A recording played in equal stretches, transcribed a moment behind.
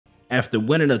After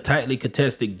winning a tightly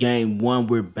contested game 1,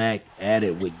 we're back at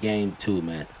it with game 2,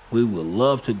 man. We would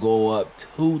love to go up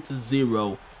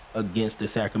 2-0 against the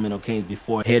Sacramento Kings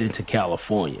before heading to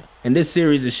California. And this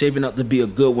series is shaping up to be a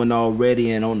good one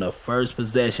already. And on the first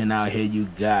possession out here, you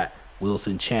got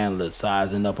Wilson Chandler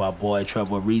sizing up our boy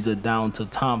Trevor Ariza down to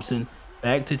Thompson.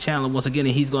 Back to Chandler once again,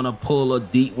 and he's going to pull a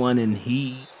deep one, and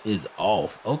he is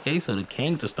off. Okay, so the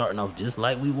Kings are starting off just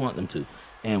like we want them to.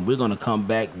 And we're going to come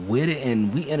back with it,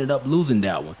 and we ended up losing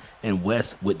that one. And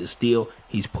West with the steal,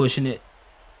 he's pushing it.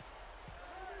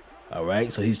 All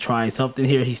right, so he's trying something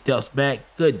here. He steps back.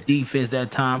 Good defense that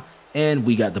time. And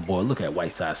we got the ball. Look at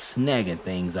Whiteside snagging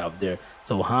things out there.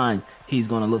 So Hines, he's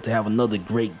going to look to have another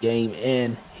great game,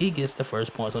 and he gets the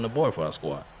first points on the board for our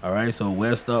squad. All right, so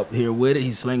West up here with it.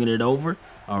 He's slinging it over.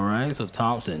 All right, so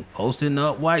Thompson posting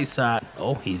up Whiteside.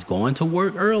 Oh, he's going to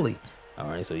work early. All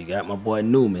right, so you got my boy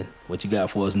Newman. What you got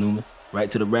for us, Newman?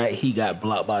 Right to the rack. He got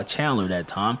blocked by Chandler that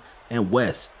time. And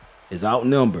West is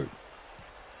outnumbered.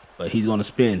 But he's going to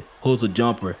spin. Pulls a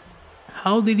jumper.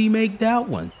 How did he make that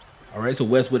one? All right, so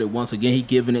West with it once again. He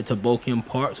giving it to Bokim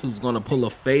Parks, who's going to pull a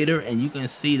fader. And you can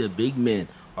see the big men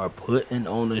are putting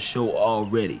on the show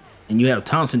already. And you have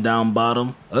Thompson down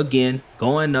bottom. Again,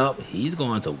 going up. He's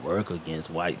going to work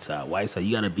against Whiteside. Whiteside,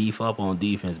 you got to beef up on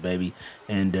defense, baby.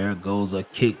 And there goes a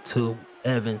kick to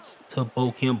Evans, to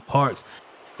Bokim Parks.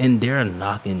 And they're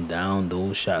knocking down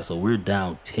those shots. So we're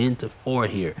down 10-4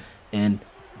 here. And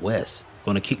West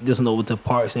going to kick this one over to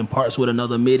Parks. And Parks with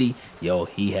another midi. Yo,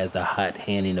 he has the hot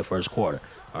hand in the first quarter.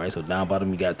 All right, so down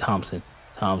bottom you got Thompson.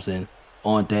 Thompson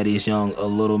on Thaddeus Young. A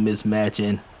little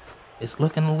mismatching. It's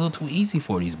looking a little too easy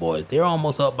for these boys. They're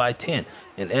almost up by 10.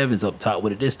 And Evans up top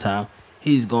with it this time.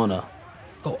 He's going to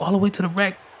go all the way to the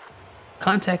rack.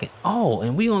 Contacting. Oh,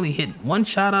 and we only hit 1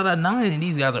 shot out of 9. And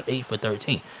these guys are 8 for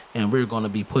 13. And we're going to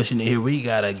be pushing it here. We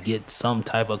got to get some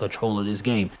type of control of this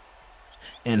game.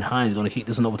 And Hines going to kick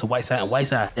this one over to Whiteside. And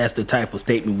Whiteside, that's the type of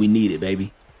statement we needed,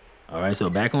 baby. All right, so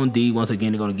back on D. Once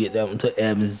again, they're going to get that one to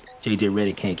Evans. J.J.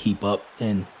 Redick can't keep up.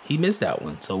 And he missed that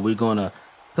one. So we're going to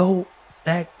go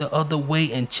back the other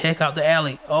way and check out the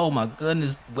alley. Oh my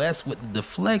goodness, West with the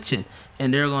deflection,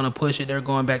 and they're gonna push it. They're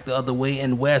going back the other way,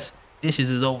 and West dishes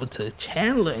is over to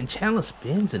Chandler, and Chandler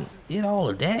spins and did all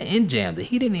of that and jammed it.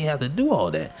 He didn't even have to do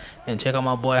all that. And check out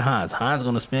my boy Hines. Hines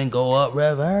gonna spin, go up,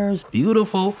 reverse,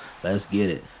 beautiful. Let's get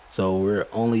it. So we're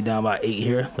only down by 8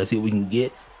 here. Let's see what we can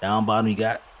get. Down bottom, you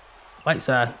got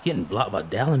Whiteside getting blocked by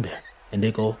Dallenberg, and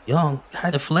they go Young,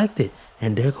 got deflected,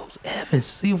 and there goes Evans.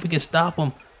 See if we can stop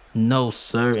him. No,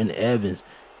 sir, and Evans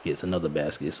gets another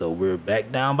basket. So we're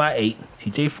back down by 8.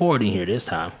 TJ Ford in here this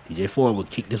time. TJ Ford will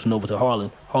kick this one over to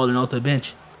Harlan. Harlan off the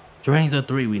bench. Drains a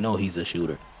 3. We know he's a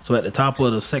shooter. So at the top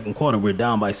of the second quarter, we're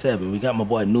down by 7. We got my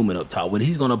boy Newman up top with it.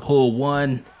 He's going to pull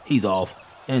one. He's off.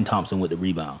 And Thompson with the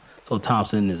rebound. So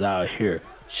Thompson is out here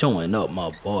showing up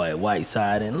my boy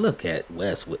Whiteside. And look at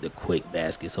West with the quick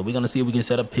basket. So we're going to see if we can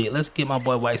set a pick. Let's get my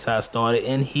boy Whiteside started.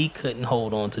 And he couldn't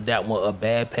hold on to that one. A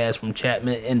bad pass from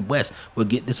Chapman. And West will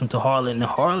get this one to Harlan. And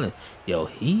Harlan, yo,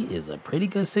 he is a pretty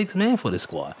good 6th man for the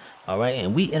squad. All right.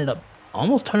 And we ended up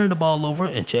almost turning the ball over.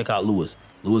 And check out Lewis.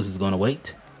 Lewis is going to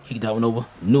wait. Kick that one over.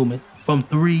 Newman from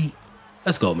 3.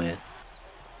 Let's go, man.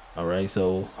 All right.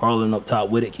 So Harlan up top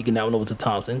with it. Kicking that one over to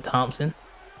Thompson. Thompson.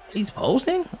 He's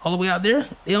posting all the way out there.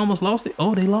 They almost lost it.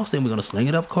 Oh, they lost it. We're going to sling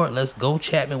it up court. Let's go,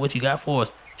 Chapman. What you got for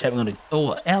us? Chapman going to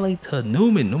throw an alley to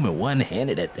Newman. Newman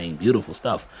one-handed that thing. Beautiful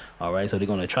stuff. All right, so they're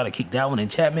going to try to kick that one.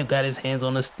 And Chapman got his hands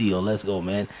on the steal. Let's go,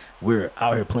 man. We're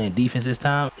out here playing defense this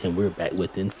time, and we're back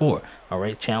within 4. All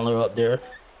right, Chandler up there.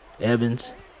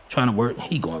 Evans trying to work.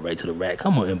 He going right to the rack.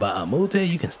 Come on, Mbamute.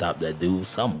 You can stop that dude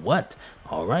somewhat.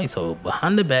 All right, so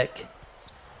behind the back.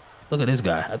 Look at this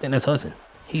guy. I think that's Hudson.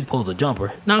 He pulls a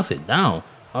jumper, knocks it down.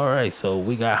 All right, so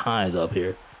we got Hines up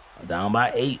here. Down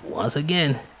by 8 once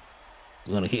again.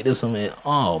 We're going to kick this one in.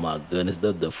 Oh, my goodness,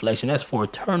 the deflection. That's 4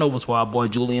 turnovers for our boy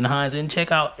Julian Hines. And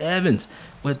check out Evans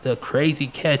with the crazy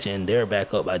catch, and they're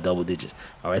back up by double digits.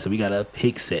 All right, so we got a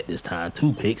pick set this time,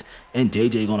 2 picks. And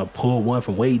JJ going to pull one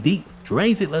from way deep.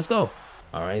 Drains it. Let's go.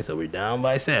 All right, so we're down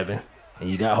by 7. And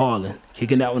you got Harlan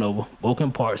kicking that one over.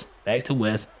 Boken Parks, back to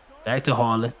West, back to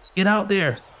Harlan. Get out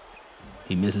there.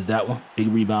 He misses that one. Big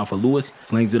rebound for Lewis.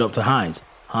 Slings it up to Hines.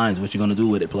 Hines, what you going to do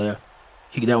with it, player?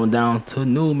 Kick that one down to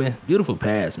Newman. Beautiful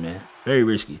pass, man. Very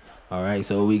risky. All right,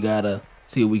 so we got to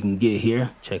see what we can get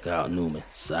here. Check out Newman.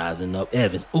 Sizing up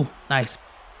Evans. Oh, nice.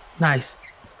 Nice.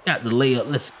 Got the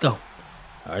layup. Let's go.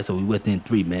 All right, so we within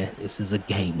 3, man. This is a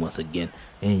game once again.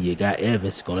 And you got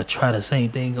Evans going to try the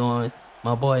same thing on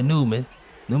my boy Newman.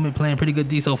 Newman playing pretty good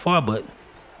D so far, but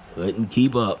couldn't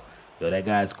keep up. So that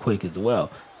guy's quick as well.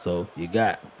 So you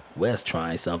got West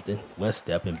trying something. West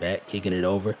stepping back, kicking it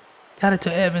over. Got it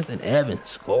to Evans, and Evans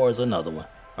scores another one.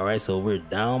 All right, so we're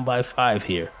down by 5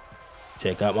 here.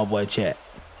 Check out my boy Chat.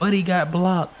 But he got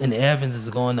blocked, and Evans is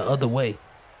going the other way.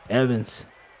 Evans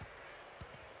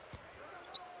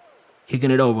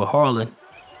kicking it over. Harlan.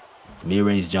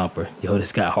 Mid-range jumper. Yo,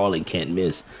 this guy Harlan can't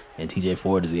miss. And TJ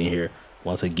Ford is in here.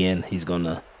 Once again, he's going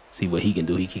to see what he can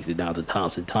do. He kicks it down to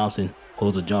Thompson. Thompson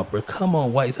pulls a jumper. Come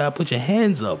on, Whiteside, put your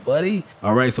hands up, buddy.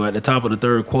 All right, so at the top of the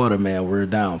third quarter, man, we're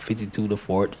down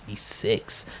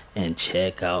 52-46. And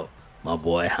check out my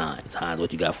boy Hines. Hines,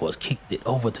 what you got for us? Kicked it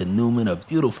over to Newman. A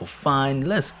beautiful find.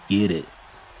 Let's get it.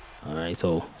 All right,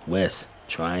 so West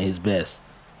trying his best.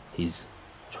 He's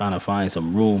trying to find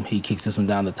some room. He kicks this one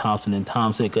down to Thompson, and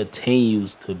Thompson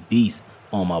continues to beast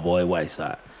on my boy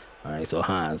Whiteside. All right, so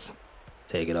Hines,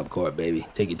 take it up court, baby.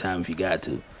 Take your time if you got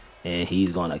to. And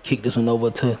he's going to kick this one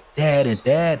over to Dad, and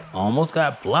Dad almost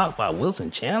got blocked by Wilson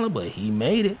Chandler, but he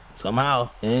made it somehow,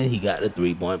 and he got the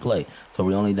 3-point play. So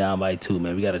we're only down by 2,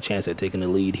 man. We got a chance at taking the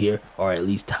lead here, or at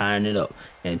least tying it up.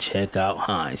 And check out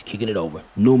Hines kicking it over.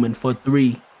 Newman for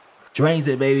 3. Drains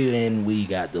it, baby, and we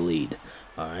got the lead.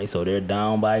 All right, so they're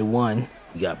down by 1.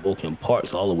 You got Boken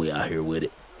Parks all the way out here with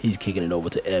it. He's kicking it over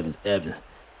to Evans. Evans,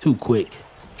 too quick.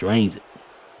 Drains it.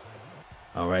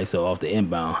 All right, so off the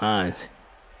inbound, Hines,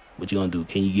 what you going to do?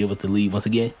 Can you give us the lead once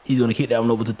again? He's going to kick that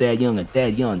one over to Thad Young, and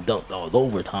Thad Young dunked all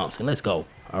over Thompson. Let's go.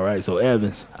 All right, so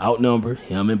Evans outnumbered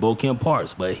him and Boken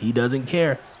Parks, but he doesn't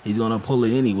care. He's going to pull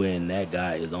it anyway, and that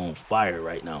guy is on fire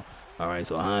right now. All right,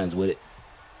 so Hines with it.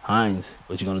 Hines,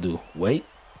 what you going to do? Wait.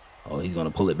 Oh, he's going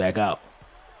to pull it back out.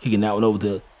 Kicking that one over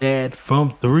to Dad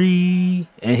from 3.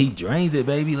 And he drains it,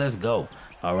 baby. Let's go.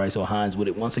 All right, so Hines with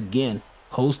it once again.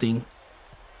 Hosting.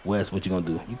 West, what you going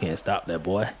to do? You can't stop that,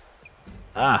 boy.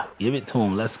 Give it to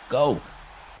him. Let's go.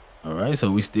 All right,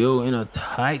 so we still in a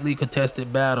tightly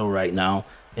contested battle right now.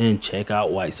 And check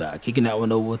out Whiteside. Kicking that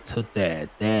one over to Dad.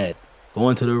 Dad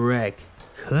going to the rack.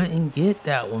 Couldn't get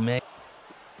that one, man.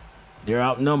 They're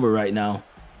outnumbered right now.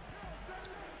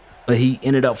 But he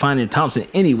ended up finding Thompson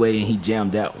anyway, and he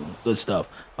jammed that one. Good stuff.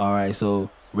 All right, so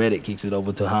Reddick kicks it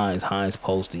over to Hines. Hines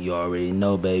posting. You already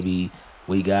know, baby.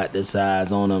 We got the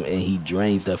size on him, and he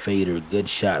drains the fader. Good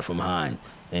shot from Hines.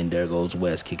 And there goes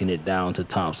West, kicking it down to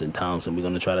Thompson. Thompson, we're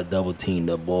going to try to double team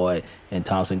the boy. And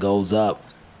Thompson goes up.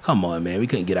 Come on, man. We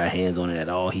couldn't get our hands on it at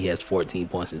all. He has 14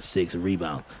 points and 6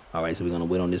 rebounds. All right, so we're going to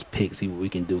wait on this pick, see what we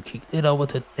can do. Kick it over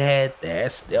to Dad.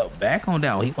 Dad stepped back on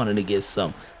down. He wanted to get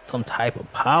some type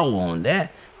of power on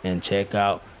that. And check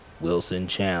out Wilson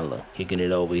Chandler kicking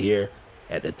it over here.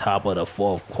 At the top of the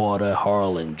fourth quarter,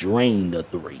 Harlan drained the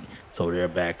 3. So they're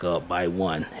back up by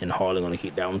 1. And Harlan going to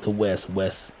kick that one to West.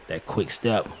 West, that quick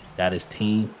step, got his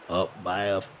team up by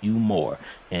a few more.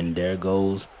 And there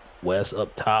goes West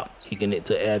up top, kicking it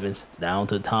to Evans, down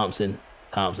to Thompson.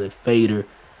 Thompson, fader,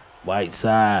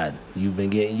 Whiteside. You've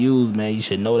been getting used, man. You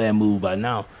should know that move by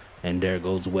now. And there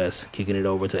goes West, kicking it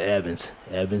over to Evans.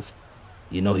 Evans,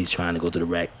 you know he's trying to go to the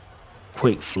rack.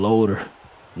 Quick floater.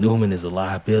 Newman is a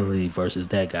liability versus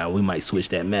that guy. We might switch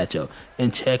that matchup.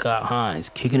 And check out Hines,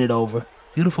 kicking it over.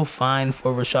 Beautiful find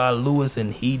for Rashard Lewis,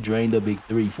 and he drained a big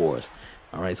 3 for us.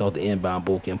 All right, so off the inbound,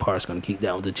 Boken Parks going to kick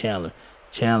that one to Chandler.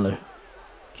 Chandler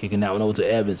kicking that one over to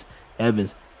Evans.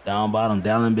 Evans, down bottom,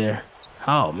 Dallenberg.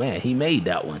 Oh, man, he made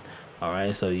that one. All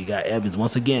right, so you got Evans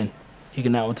once again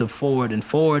kicking that one to Ford, and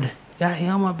Ford got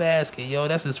him a basket. Yo,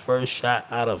 that's his first shot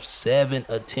out of 7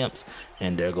 attempts.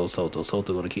 And there goes Soto.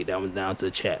 Soto going to kick that one down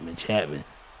to Chapman. Chapman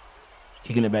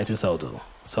kicking it back to Soto.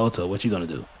 Soto, what you going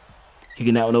to do?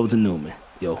 Kicking that one over to Newman.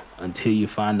 Yo, until you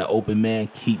find the open man,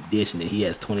 keep dishing it. He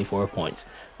has 24 points.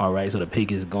 All right, so the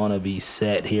pick is going to be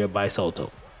set here by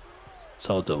Soto.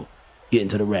 Soto getting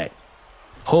to the rack.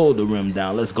 Hold the rim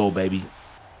down. Let's go, baby.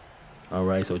 All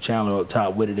right, so Chandler up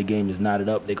top with it. The game is knotted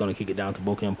up. They're going to kick it down to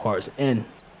Boken Parks. And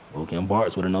Boken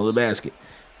Parks with another basket.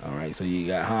 All right, so you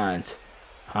got Hines.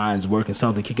 Hines working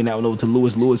something, kicking that one over to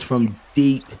Lewis. Lewis from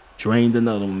deep, drained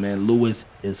another one, man. Lewis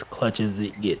is clutch as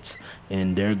it gets.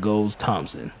 And there goes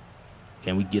Thompson.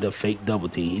 Can we get a fake double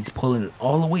team? He's pulling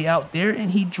all the way out there,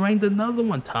 and he drained another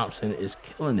one. Thompson is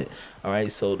killing it. All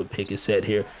right, so the pick is set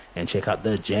here. And check out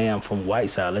the jam from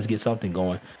Whiteside. Let's get something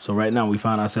going. So right now we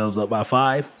find ourselves up by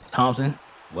 5. Thompson.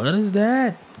 What is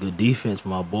that? Good defense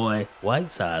from my boy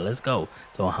Whiteside. Let's go.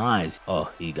 So Hines,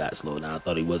 oh, he got slowed down. I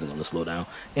thought he wasn't going to slow down.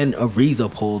 And Ariza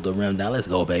pulled the rim down. Let's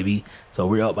go, baby. So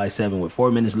we're up by 7 with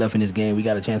 4 minutes left in this game. We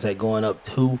got a chance at going up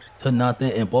 2-0.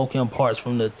 And Boken Parks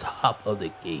from the top of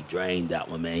the gate drained that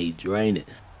one, man. He drained it.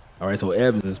 All right, so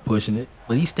Evans is pushing it.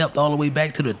 But he stepped all the way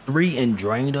back to the 3 and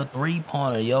drained a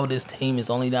 3-pointer. Yo, this team is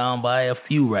only down by a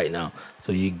few right now.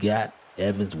 So you got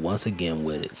Evans once again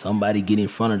with it. Somebody get in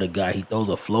front of the guy. He throws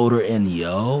a floater and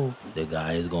yo, the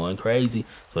guy is going crazy.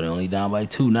 So they're only down by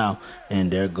 2 now.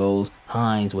 And there goes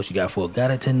Hines. What you got for it?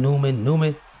 Got it to Newman.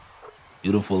 Newman.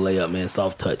 Beautiful layup, man.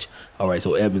 Soft touch. All right,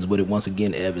 so Evans with it once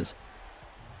again. Evans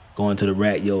going to the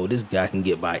rack. Yo, this guy can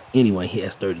get by anyone. He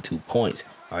has 32 points.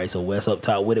 All right, so West up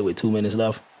top with it with 2 minutes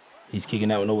left. He's kicking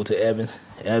that one over to Evans.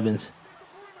 Evans.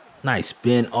 Nice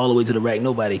spin all the way to the rack.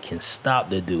 Nobody can stop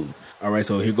the dude. All right,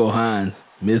 so here go Hines.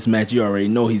 Mismatch. You already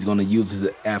know he's going to use his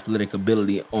athletic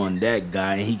ability on that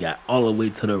guy. And he got all the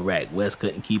way to the rack. West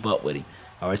couldn't keep up with him.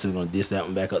 All right, so we're going to dish that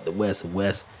one back up to West.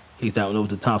 West kicks that one over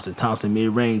to Thompson. Thompson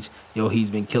mid-range. Yo, he's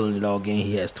been killing it all game.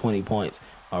 He has 20 points.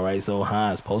 All right, so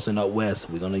Hines posting up West.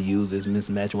 We're going to use this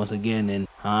mismatch once again. And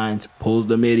Hines pulls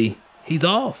the midi. He's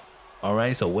off. All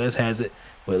right, so West has it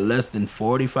with less than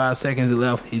 45 seconds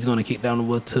left. He's going to kick down the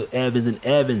wood to Evans, and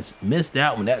Evans missed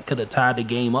that one. That could have tied the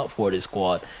game up for this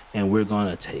squad, and we're going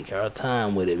to take our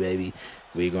time with it, baby.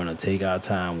 We're going to take our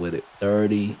time with it.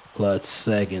 30-plus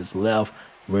seconds left.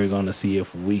 We're going to see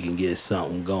if we can get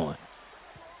something going.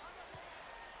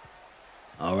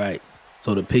 All right,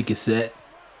 so the pick is set.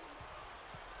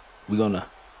 We're going to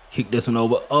kick this one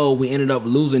over. Oh, we ended up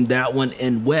losing that one,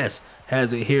 and West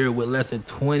has it here with less than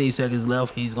 20 seconds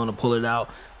left. He's going to pull it out.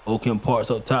 Oaken Parks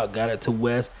up top, got it to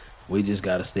West. We just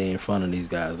got to stay in front of these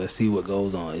guys. Let's see what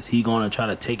goes on. Is he going to try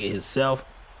to take it himself?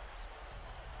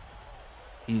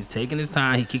 He's taking his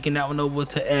time. He's kicking that one over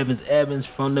to Evans. Evans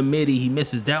from the midi. He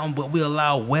misses that one, but we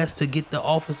allow West to get the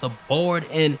offensive board,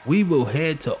 and we will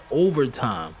head to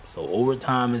overtime. So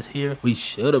overtime is here. We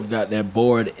should have got that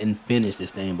board and finished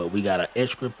this thing, but we got an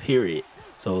extra period.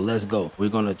 So let's go. We're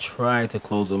going to try to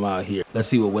close them out here. Let's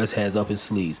see what West has up his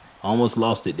sleeves. Almost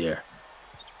lost it there.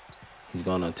 He's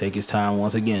going to take his time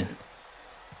once again.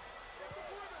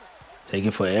 Taking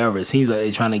forever. It seems like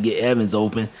they're trying to get Evans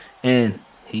open, and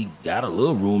he got a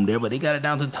little room there, but they got it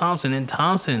down to Thompson, and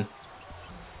Thompson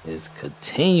is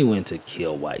continuing to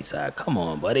kill Whiteside. Come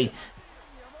on, buddy.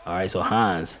 All right, so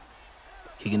Hines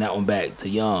kicking that one back to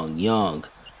Young. Young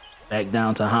back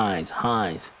down to Hines.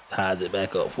 Hines ties it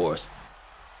back up for us.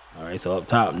 All right, so up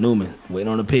top, Newman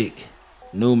waiting on the pick.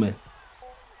 Newman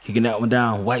kicking that one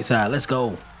down. Whiteside, let's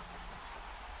go.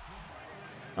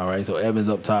 All right, so Evans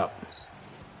up top.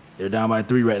 They're down by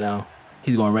 3 right now.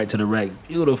 He's going right to the rack.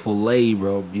 Beautiful lay,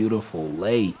 bro. Beautiful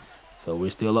lay. So we're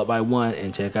still up by 1.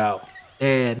 And check out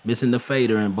Ed missing the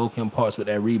fader, and Boken Parks with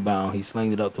that rebound. He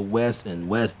slinged it up to West, and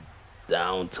West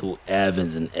down to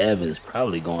Evans. And Evans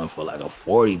probably going for like a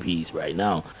 40-piece right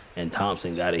now. And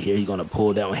Thompson got it here. He's going to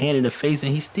pull down, hand in the face,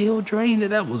 and he still drained it.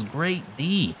 That was great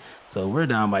D. So we're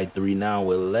down by 3 now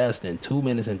with less than 2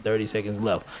 minutes and 30 seconds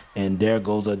left. And there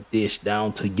goes a dish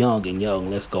down to Young. And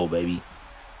Young, let's go, baby.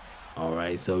 All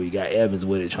right, so we got Evans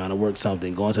with it, trying to work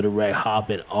something. Going to the rack,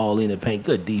 hopping all in the paint.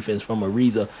 Good defense from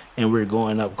Ariza, and we're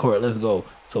going up court. Let's go.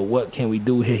 So what can we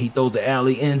do here? He throws the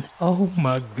alley in. Oh,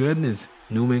 my goodness.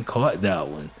 Newman caught that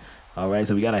one. All right,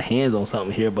 so we got our hands on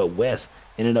something here, but West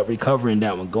ended up recovering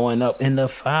that one, going up in the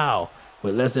foul.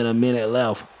 With less than a minute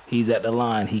left, he's at the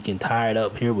line. He can tie it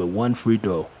up here with 1 free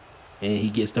throw, and he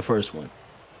gets the first one.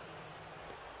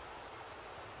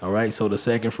 All right, so the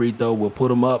second free throw will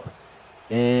put him up.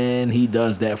 And he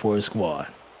does that for his squad.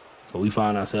 So we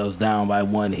find ourselves down by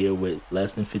 1 here with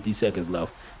less than 50 seconds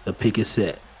left. The pick is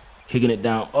set. Kicking it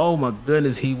down. Oh, my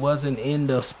goodness. He wasn't in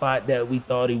the spot that we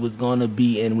thought he was going to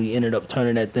be, and we ended up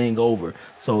turning that thing over.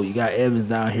 So you got Evans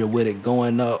down here with it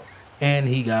going up, and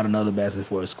he got another basket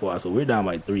for his squad. So we're down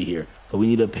by 3 here. So we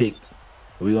need a pick.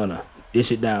 We're going to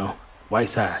dish it down.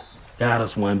 Whiteside got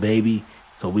us one, baby.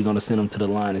 So we're going to send him to the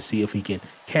line and see if he can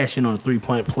cash in on a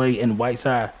 3-point play. And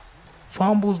Whiteside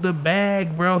fumbles the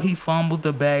bag, bro. He fumbles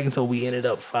the bag, and so we ended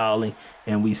up fouling,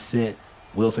 and we sent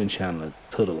Wilson Chandler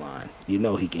to the line. You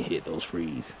know he can hit those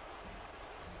frees.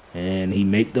 And he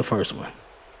made the first one.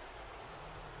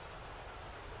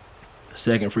 The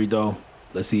second free throw,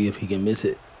 let's see if he can miss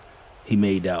it. He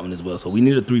made that one as well. So we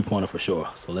need a 3-pointer for sure.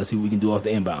 So let's see what we can do off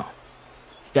the inbound.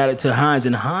 Got it to Hines,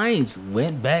 and Hines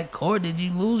went back court. Did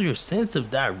you lose your sense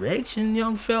of direction,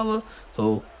 young fella?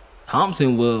 So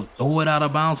Thompson will throw it out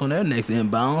of bounds on their next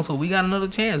inbound. So we got another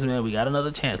chance, man. We got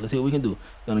another chance. Let's see what we can do.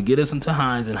 Gonna get us into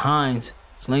Hines, and Hines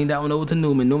sling that one over to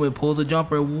Newman. Newman pulls a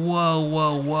jumper. Whoa,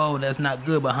 whoa, whoa. That's not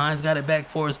good, but Hines got it back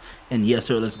for us. And yes,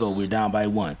 sir, let's go. We're down by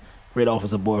 1. Great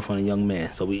offensive board from the young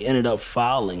man. So we ended up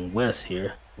fouling West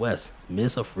here. West,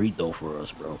 miss a free throw for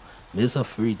us, bro. Miss a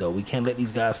free throw. We can't let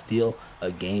these guys steal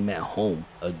a game at home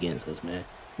against us, man.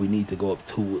 We need to go up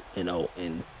 2-0,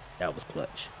 and that was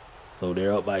clutch. So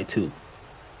they're up by 2.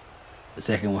 The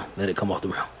second one, let it come off the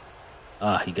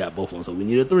rim. He got both of them. So we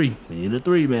need a 3. We need a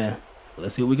 3, man. So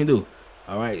let's see what we can do.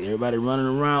 All right, everybody running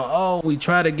around. Oh, we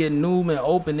try to get Newman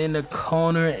open in the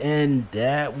corner, and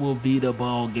that will be the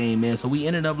ball game, man. So we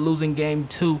ended up losing game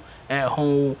 2 at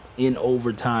home in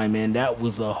overtime, man. That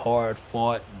was a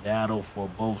hard-fought battle for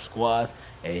both squads.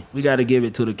 Hey, we got to give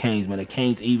it to the Canes, man. The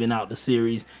Canes even out the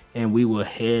series, and we will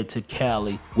head to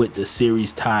Cali with the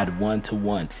series tied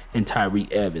 1-1. And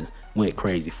Tyreek Evans went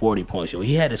crazy, 40 points. Yo,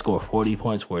 he had to score 40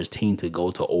 points for his team to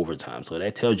go to overtime. So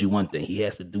that tells you one thing. He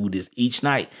has to do this each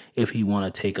night if he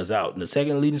want to take us out. And the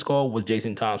second leading scorer was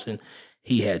Jason Thompson.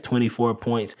 He had 24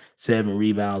 points, 7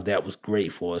 rebounds. That was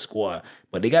great for a squad.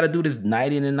 But they got to do this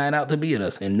night in and night out to beat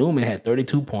us. And Newman had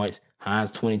 32 points.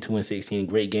 Hines 22 and 16.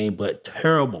 Great game, but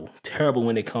terrible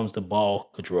when it comes to ball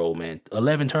control, man.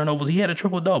 11 turnovers. He had a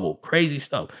triple-double. Crazy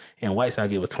stuff. And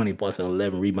Whiteside gave us 20 points and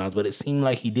 11 rebounds, but it seemed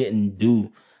like he didn't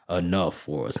do enough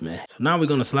for us, man. So now we're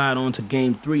going to slide on to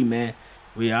game 3, man.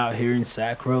 We out here in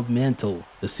Sacramento.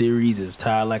 The series is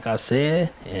tied, like I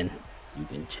said, and you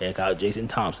can check out Jason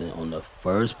Thompson on the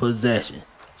first possession,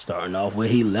 starting off where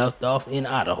he left off in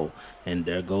Idaho. And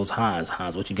there goes Hines.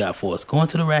 Hines, what you got for us? Going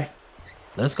to the rack.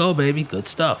 Let's go, baby. Good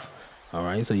stuff. All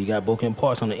right, so you got Boken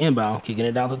Parks on the inbound, kicking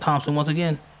it down to Thompson once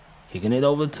again. Kicking it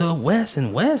over to West,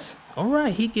 and West, all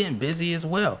right, he getting busy as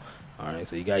well. All right,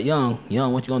 so you got Young.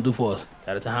 Young, what you going to do for us?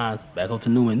 Got it to Hines. Back up to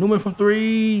Newman. Newman from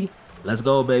 3. Let's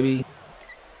go, baby.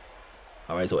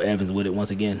 All right, so Evans with it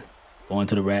once again. Going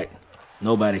to the rack.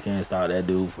 Nobody can stop that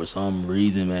dude for some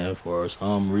reason, man. For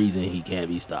some reason, he can't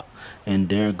be stopped. And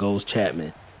there goes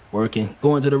Chapman. Working,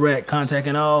 going to the rack,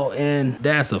 contacting all, and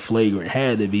that's a flagrant.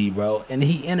 Had to be, bro. And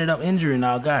he ended up injuring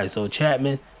our guy. So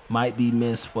Chapman might be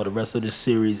missed for the rest of the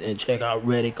series. And check out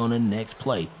Reddick on the next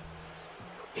play.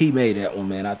 He made that one,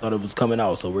 man. I thought it was coming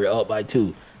out. So we're up by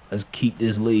 2. Let's keep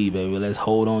this lead, baby. Let's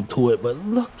hold on to it. But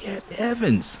look at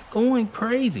Evans going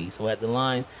crazy. So at the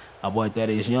line, our boy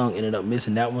Thaddeus Young ended up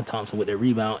missing that one. Thompson with that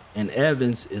rebound. And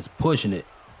Evans is pushing it.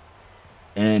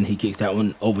 And he kicks that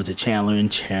one over to Chandler,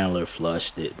 and Chandler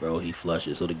flushed it, bro. He flushed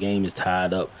it. So the game is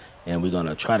tied up, and we're going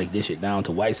to try to dish it down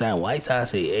to Whiteside. Whiteside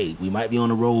say, hey, we might be on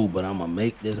the road, but I'm going to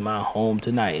make this my home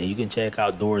tonight. And you can check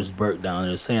out Doris Burke down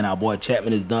there saying our boy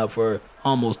Chapman is done for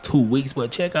almost 2 weeks.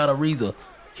 But check out Ariza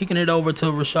kicking it over to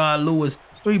Rashard Lewis.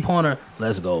 3-pointer.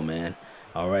 Let's go, man.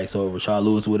 All right, so Rashard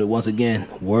Lewis with it once again.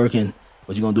 Working.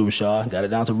 What you going to do, Rashard? Got it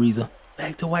down to Ariza.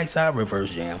 Back to Whiteside.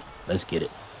 Reverse jam. Let's get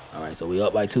it. All right, so we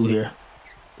up by 2 here.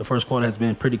 The first quarter has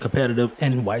been pretty competitive,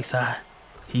 and Whiteside,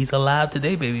 he's alive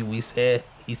today, baby. We said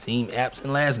he seemed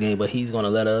absent last game, but he's going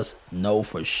to let us know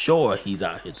for sure he's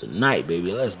out here tonight,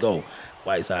 baby. Let's go.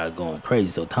 Whiteside going crazy.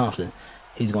 So Thompson,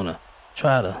 he's going to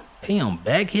try to pay him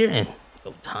back here, and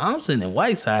Thompson and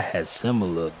Whiteside had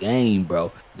similar game,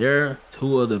 bro. They're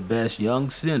 2 of the best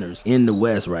young centers in the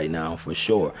West right now, for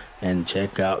sure. And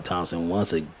check out Thompson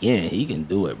once again. He can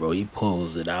do it, bro. He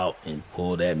pulls it out and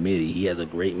pull that midi. He has a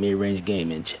great mid-range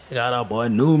game. And check out our boy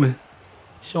Newman,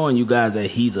 showing you guys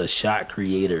that he's a shot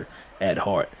creator at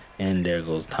heart. And there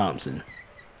goes Thompson.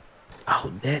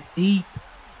 Oh, that deep.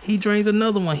 He drains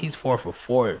another one. He's 4 for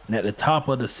 4. And at the top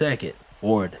of the second,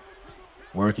 Ford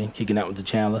working, kicking out with the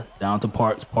Chandler, down to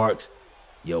Parks. Parks,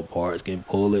 yo, Parks can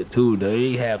pull it too.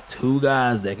 They have 2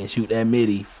 guys that can shoot that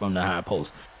midi from the high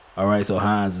post. All right, so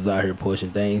Hines is out here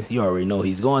pushing things. You already know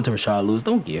he's going to Rashard Lewis.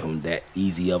 Don't give him that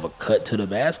easy of a cut to the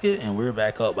basket, and we're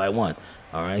back up by 1.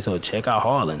 All right, so check out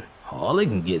Harlan. Harlan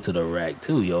can get to the rack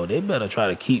too, yo. They better try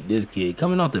to keep this kid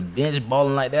coming off the bench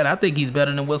balling like that. I think he's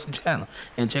better than Wilson Chandler.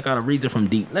 And check out Ariza from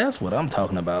deep. That's what I'm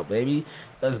talking about, baby.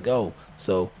 Let's go.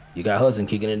 So you got Hudson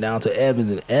kicking it down to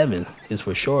Evans, and Evans is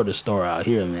for sure the star out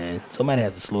here, man. Somebody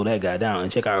has to slow that guy down.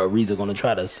 And check out Ariza going to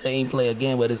try the same play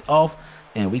again, but it's off,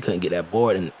 and we couldn't get that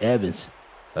board. And Evans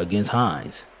against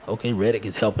Hines. Okay, Reddick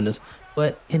is helping us,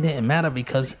 but it didn't matter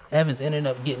because Evans ended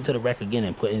up getting to the rack again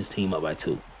and putting his team up by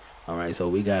 2. All right, so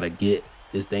we got to get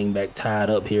this thing back tied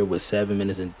up here with 7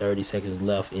 minutes and 30 seconds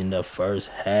left in the first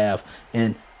half.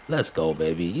 And let's go,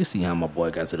 baby. You see how my boy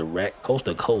got to the rack, coast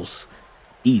to coast.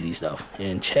 Easy stuff.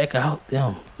 And check out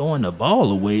them throwing the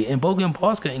ball away. And Bogan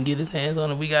Parks couldn't get his hands on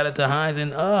it. We got it to Hines.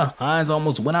 And Hines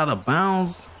almost went out of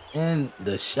bounds. And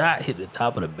the shot hit the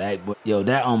top of the backboard. Yo,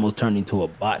 that almost turned into a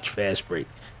botch fast break.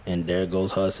 And there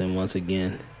goes Hudson once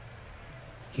again.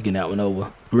 Kicking that one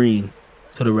over. Green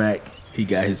to the rack. He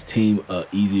got his team a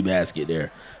easy basket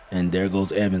there. And there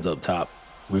goes Evans up top.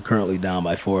 We're currently down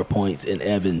by 4 points. And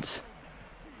Evans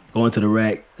going to the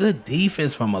rack. Good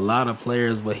defense from a lot of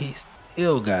players, but he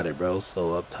still got it, bro.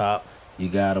 So up top, You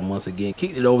got him once again.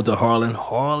 Kicked it over to Harlan.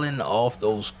 Harlan off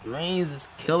those screens is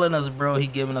killing us, bro. He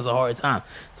giving us a hard time.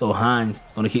 So Hines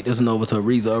gonna kick this one over to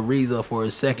Ariza. Ariza for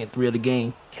his second 3 of the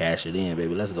game. Cash it in,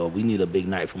 baby. Let's go. We need a big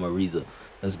night from Ariza.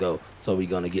 Let's go. So we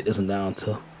gonna get this one down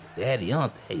to Daddy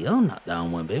Young. Daddy Young knocked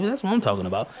down one, baby. That's what I'm talking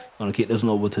about. Gonna kick this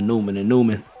one over to Newman, and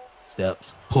Newman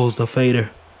steps, pulls the fader.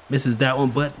 Misses that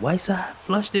one, but Whiteside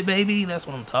flushed it, baby. That's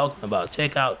what I'm talking about.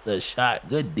 Check out the shot.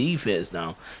 Good defense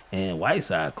now. And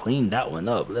Whiteside cleaned that one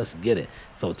up. Let's get it.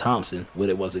 So Thompson with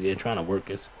it once again, trying to work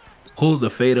us. Pulls the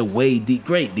fader way deep.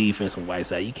 Great defense from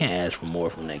Whiteside. You can't ask for more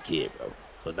from that kid, bro.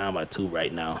 So down by 2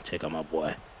 right now. Check out my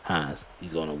boy Hines.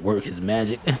 He's going to work his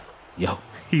magic. Yo,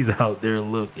 he's out there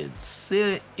looking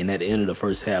sick. And at the end of the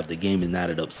first half, the game is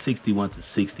knotted up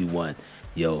 61-61.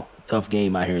 Yo, tough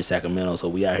game out here in Sacramento. So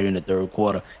we out here in the third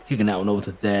quarter, kicking that one over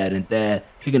to Thad, and Thad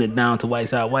kicking it down to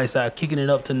Whiteside. Whiteside kicking it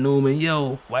up to Newman.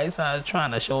 Yo, Whiteside is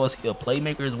trying to show us he's a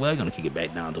playmaker as well. Gonna kick it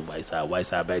back down to Whiteside.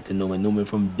 Whiteside back to Newman. Newman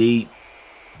from deep.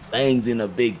 Bangs in a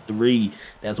big 3.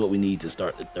 That's what we need to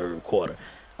start the third quarter.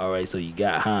 All right, so you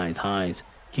got Hines. Hines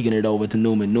kicking it over to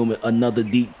Newman. Newman, another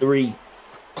deep 3.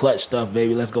 Clutch stuff,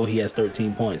 baby. Let's go. He has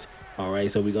 13 points. All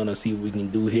right, so we're gonna see what we can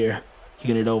do here.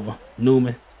 Kicking it over.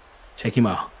 Newman. Check him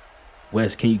out.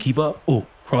 West, can you keep up? Oh,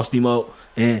 crossed him out.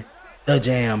 And the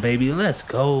jam, baby. Let's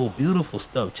go. Beautiful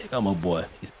stuff. Check out my boy.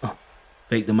 He's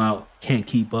faked him out. Can't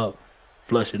keep up.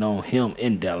 Flush it on him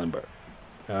and Dallenberg.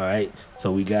 All right.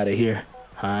 So we got it here.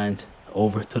 Hines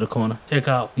over to the corner. Check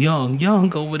out Young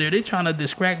over there. They trying to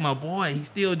distract my boy. He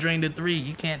still drained the 3.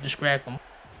 You can't distract him.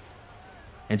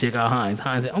 And check out Hines.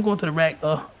 Hines said, I'm going to the rack.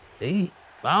 They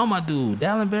found my dude.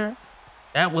 Dallenberg.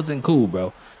 That wasn't cool,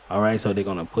 bro. All right, so they're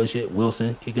going to push it.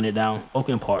 Wilson kicking it down.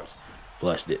 Oaken Parks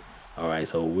flushed it. All right,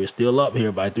 so we're still up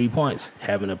here by 3 points.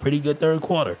 Having a pretty good third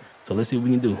quarter. So let's see what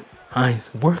we can do.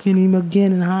 Hines working him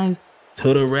again, and Hines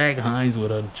to the rack. Hines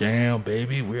with a jam,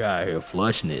 baby. We're out here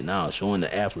flushing it now, showing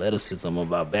the athleticism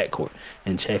of our backcourt.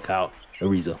 And check out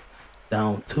Ariza.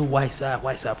 Down to Whiteside.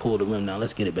 Whiteside pulled the rim now.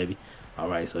 Let's get it, baby. All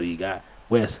right, so you got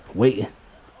West waiting.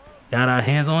 Got our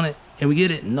hands on it. Can we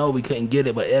get it? No, we couldn't get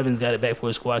it, but Evans got it back for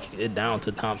his squad. Kicked it down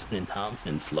to Thompson, and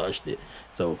Thompson flushed it.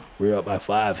 So we're up by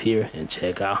 5 here, and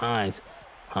check out Hines.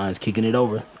 Hines kicking it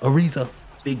over. Ariza,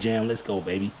 big jam. Let's go,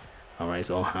 baby. All right,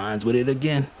 so Hines with it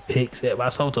again. Pick set by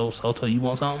Soto. Soto, you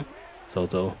want something?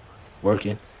 Soto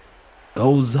working.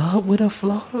 Goes up with a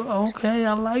floater. Okay,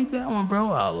 I like that one,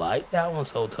 bro. I like that one,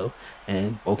 Soto.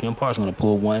 And Oaken Park's going to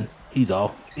pull one. He's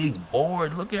off. Big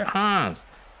board. Look at Hines.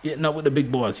 Getting up with the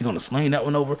big boys. He's going to sling that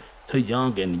one over to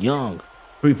Young, and Young,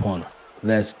 3-pointer.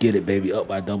 Let's get it, baby. Up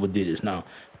by double digits. Now,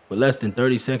 with less than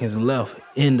 30 seconds left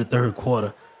in the third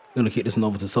quarter, we're going to kick this one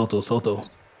over to Soto. Soto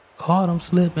caught him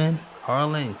slipping.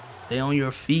 Harlan, stay on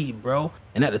your feet, bro.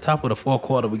 And at the top of the fourth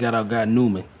quarter, we got our guy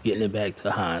Newman getting it back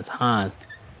to Hines. Hines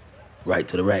right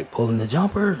to the rack, pulling the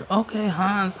jumper. Okay,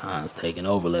 Hines taking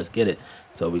over. Let's get it.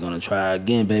 So we're going to try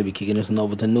again, baby. Kicking this one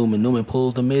over to Newman. Newman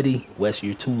pulls the midi. West,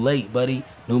 you're too late, buddy.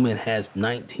 Newman has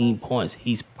 19 points.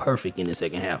 He's perfect in the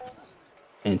second half.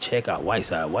 And check out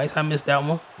Whiteside. Whiteside missed that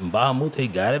one. And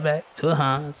Bahamute got it back to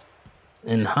Hines.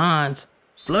 And Hines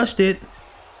flushed it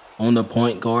on the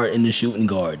point guard and the shooting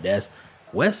guard. That's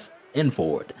West and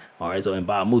Ford. All right, so in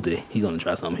Bahamute, he's going to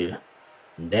try something here.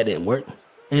 And that didn't work.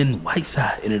 And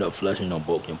Whiteside ended up flushing on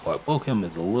Bokem Park. Bokem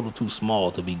is a little too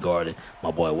small to be guarded.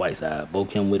 My boy Whiteside.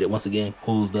 Bokem with it once again.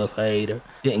 Pulls the fader.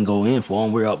 Didn't go in for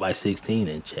him. We're up by 16.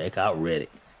 And check out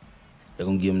Reddick. They're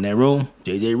going to give him that room.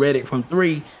 JJ Reddick from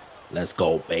 3. Let's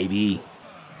go, baby.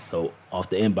 So off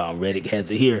the inbound, Reddick has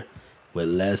it here with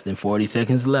less than 40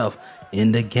 seconds left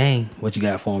in the game. What you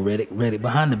got for him, Reddick? Reddick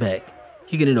behind the back.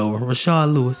 Kicking it over.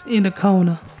 Rashard Lewis in the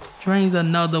corner. Drains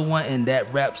another one, and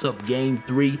that wraps up game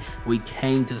 3. We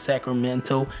came to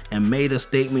Sacramento and made a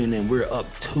statement, and we're up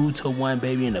 2-1,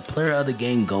 baby. And the player of the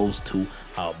game goes to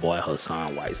our boy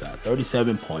Hassan Whiteside.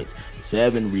 37 points,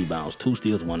 7 rebounds, 2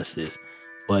 steals, 1 assist.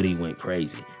 But he went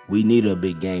crazy. We needed a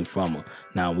big game from him.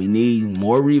 Now, we need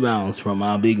more rebounds from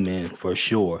our big men for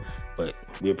sure. But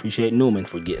we appreciate Newman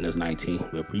for getting us 19.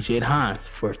 We appreciate Hines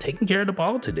for taking care of the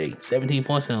ball today. 17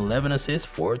 points and 11 assists,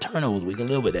 4 turnovers. We can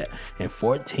live with that. And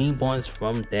 14 points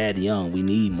from Thad Young. We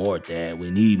need more, Thad. We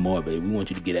need more, baby. We want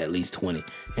you to get at least 20.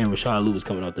 And Rashard Lewis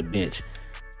coming off the bench.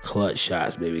 Clutch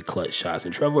shots, baby. Clutch shots.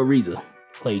 And Trevor Ariza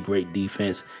played great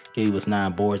defense. Gave us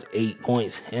 9 boards, 8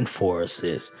 points, and 4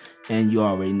 assists. And you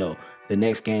already know, the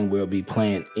next game we'll be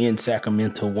playing in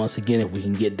Sacramento once again. If we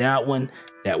can get that one,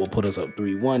 that will put us up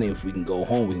 3-1. If we can go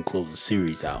home, we can close the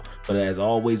series out. But as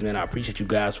always, man, I appreciate you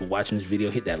guys for watching this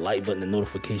video. Hit that like button, the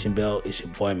notification bell. It's your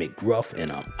boy McGruff,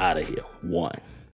 and I'm out of here. 1.